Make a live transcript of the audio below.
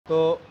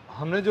तो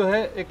हमने जो है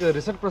एक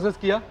रीसेट प्रोसेस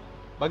किया,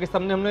 बाकी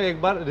सबने हमने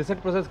एक बार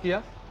रीसेट प्रोसेस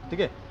किया, ठीक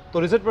है। तो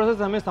रीसेट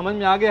प्रोसेस हमें समझ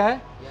में आ गया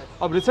है।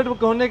 अब रीसेट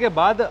होने के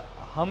बाद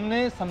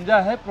हमने समझा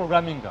है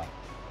प्रोग्रामिंग का,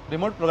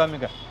 रिमोट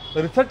प्रोग्रामिंग का।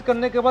 तो रीसेट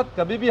करने के बाद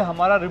कभी भी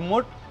हमारा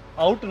रिमोट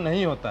आउट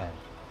नहीं होता है,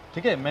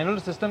 ठीक है। मैनुअल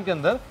सिस्टम के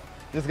अंदर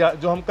इस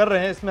जो हम कर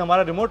रहे हैं इसमें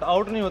हमारा रिमोट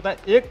आउट नहीं होता है।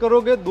 1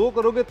 करोगे, 2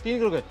 करोगे, 3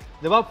 करोगे,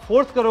 जब आप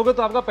फोर्स करोगे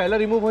तो आपका पहला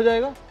रिमूव हो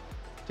जाएगा,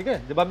 ठीक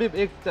है। जब आप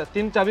भी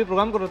 3 चाबी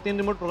प्रोग्राम करो, 3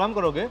 रिमोट प्रोग्राम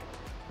करोगे,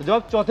 तो जब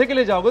आप चौथे के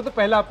लिए जाओगे तो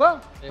पहला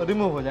आपका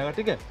रिमूव हो जाएगा,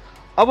 ठीक है।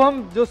 अब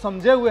हम जो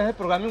समझे हुए हैं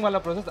प्रोग्रामिंग वाला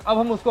प्रोसेस, अब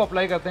हम उसको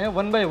अप्लाई करते हैं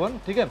 1 बाय 1,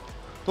 ठीक है।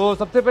 तो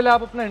सबसे पहले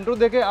आप अपना इंट्रो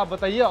देके आप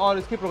बताइए और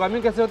इसकी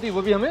प्रोग्रामिंग कैसे होती है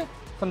वो भी हमें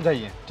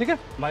समझाइए, ठीक है।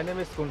 My name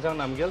is Kunjang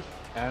Namgyal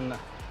and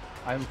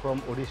I'm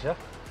from Odisha.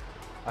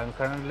 I'm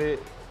currently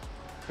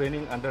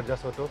training under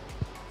Just Auto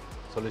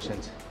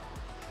Solutions.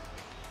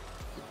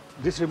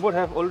 This remote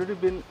have already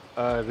been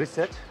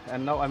reset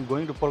and now I'm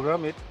going to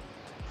program it,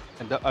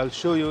 and I'll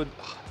show you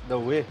the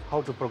way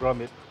how to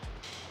program it.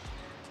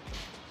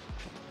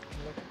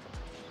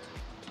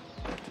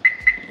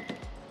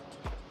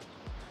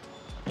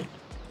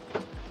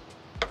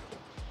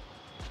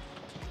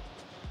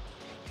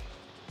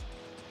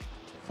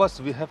 First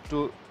we have to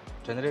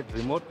generate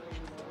remote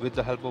with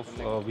the help of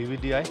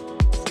VVDI.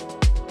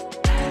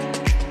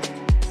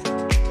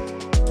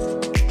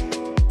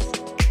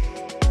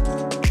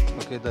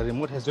 Okay, the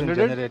remote has been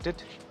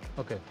generated.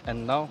 Okay.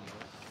 And now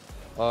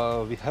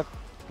we have,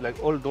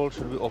 like, all doors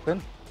should be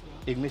open,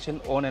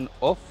 ignition on and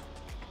off,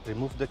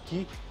 remove the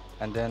key,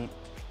 and then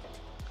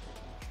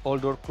all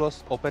door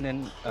close, open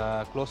and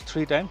close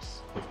 3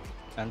 times.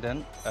 And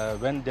then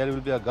when there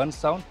will be a gun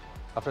sound,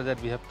 after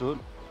that we have to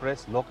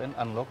press lock and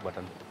unlock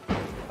button.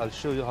 I'll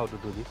show you how to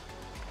do this.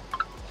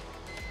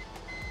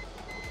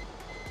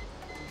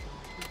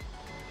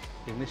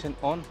 Ignition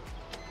on,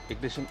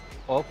 ignition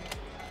off,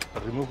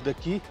 remove the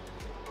key,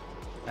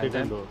 and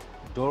then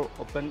door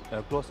open,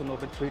 close and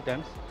open 3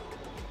 times,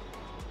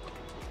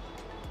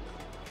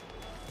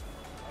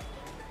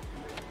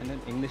 and then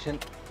ignition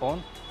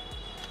on,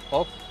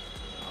 off,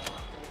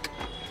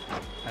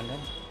 and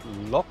then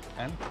lock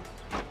and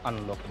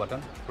unlock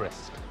button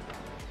pressed.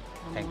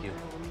 Thank you.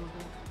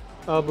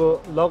 अब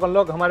lock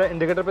unlock हमारे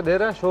indicator पे दे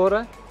रहा है, show हो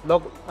रहा है।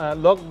 Lock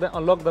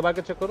unlock दबा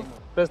के चेक करो,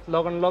 press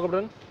lock unlock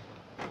button.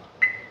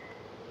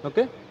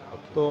 Okay,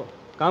 तो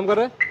काम कर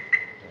रहा है।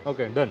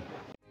 Okay, done.